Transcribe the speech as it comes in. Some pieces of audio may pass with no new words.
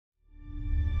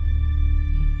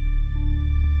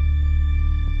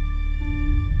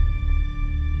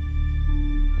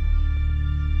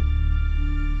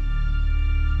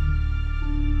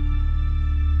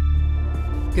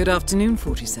Good afternoon,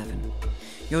 47.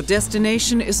 Your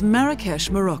destination is Marrakesh,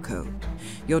 Morocco.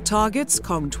 Your targets,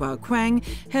 Kong Tuao Quang,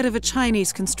 head of a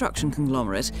Chinese construction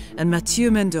conglomerate, and Mathieu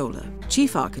Mendola,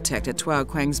 chief architect at Tuao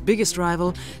Quang's biggest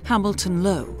rival, Hamilton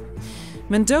Lowe.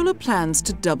 Mendola plans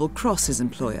to double-cross his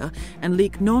employer and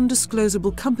leak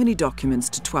non-disclosable company documents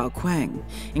to Tuao Quang,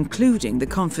 including the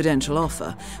confidential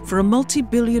offer for a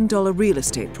multi-billion-dollar real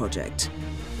estate project.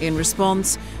 In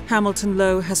response, Hamilton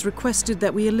Lowe has requested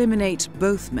that we eliminate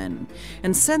both men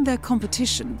and send their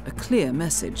competition a clear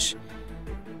message.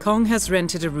 Kong has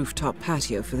rented a rooftop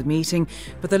patio for the meeting,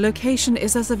 but the location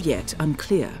is as of yet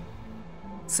unclear.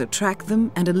 So track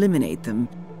them and eliminate them,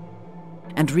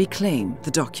 and reclaim the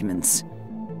documents.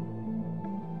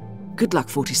 Good luck,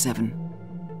 47.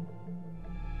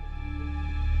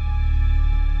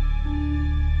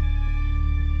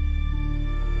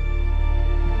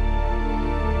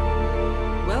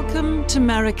 Welcome to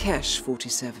Marrakesh,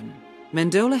 47.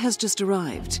 Mendola has just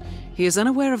arrived. He is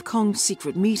unaware of Kong's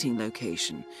secret meeting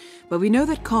location, but we know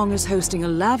that Kong is hosting a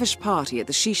lavish party at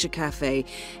the Shisha Cafe,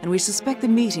 and we suspect the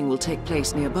meeting will take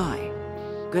place nearby.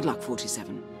 Good luck,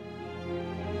 47.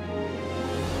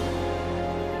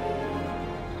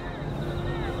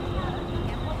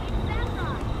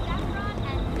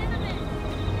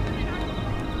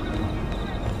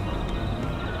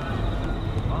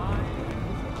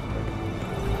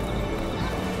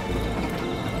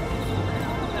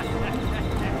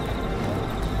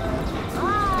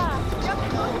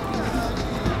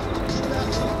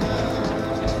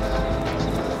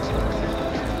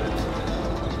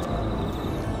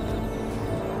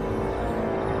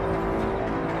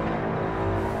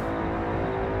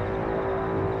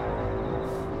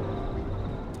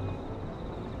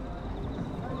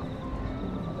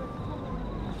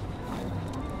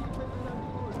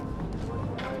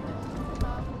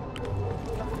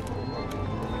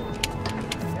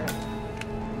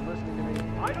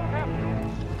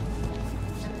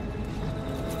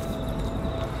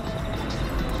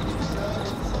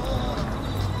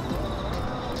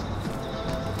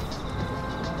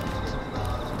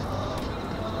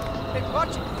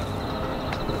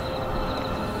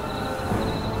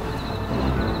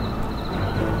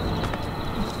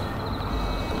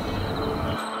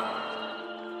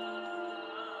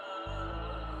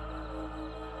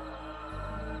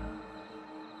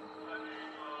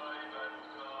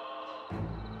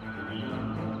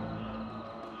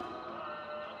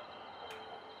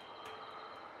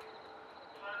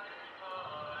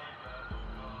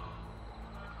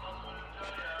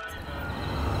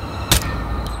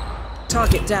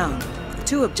 Target down.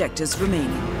 2 objectives remaining.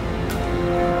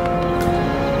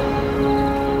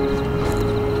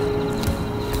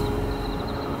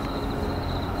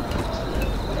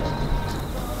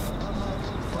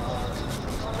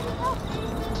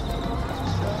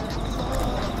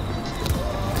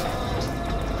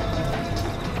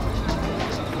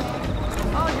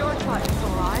 Oh, your truck is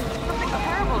all right. Something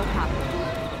terrible has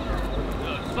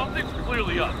happened. Something's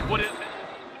clearly up. What is it?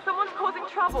 Someone's causing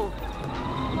trouble.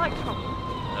 Like trouble.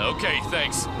 Okay,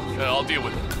 thanks. I'll deal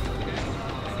with it.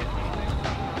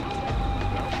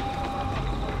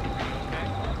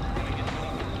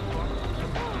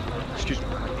 Excuse me.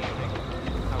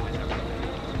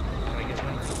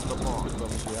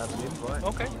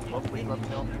 Okay. Well, please let me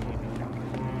know.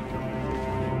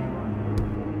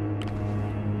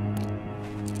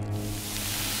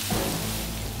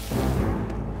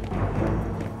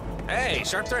 Hey,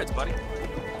 sharp threads, buddy.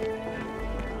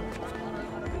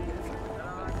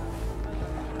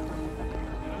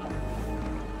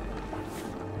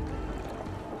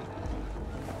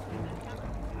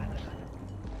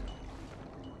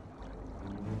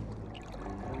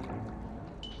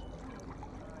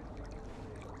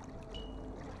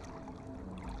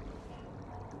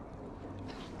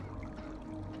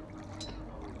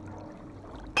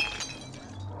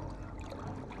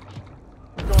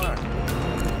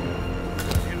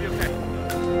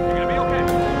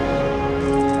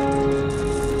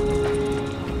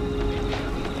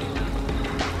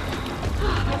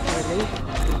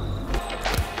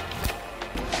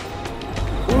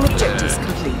 All objectives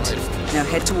complete. Now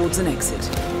head towards an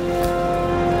exit.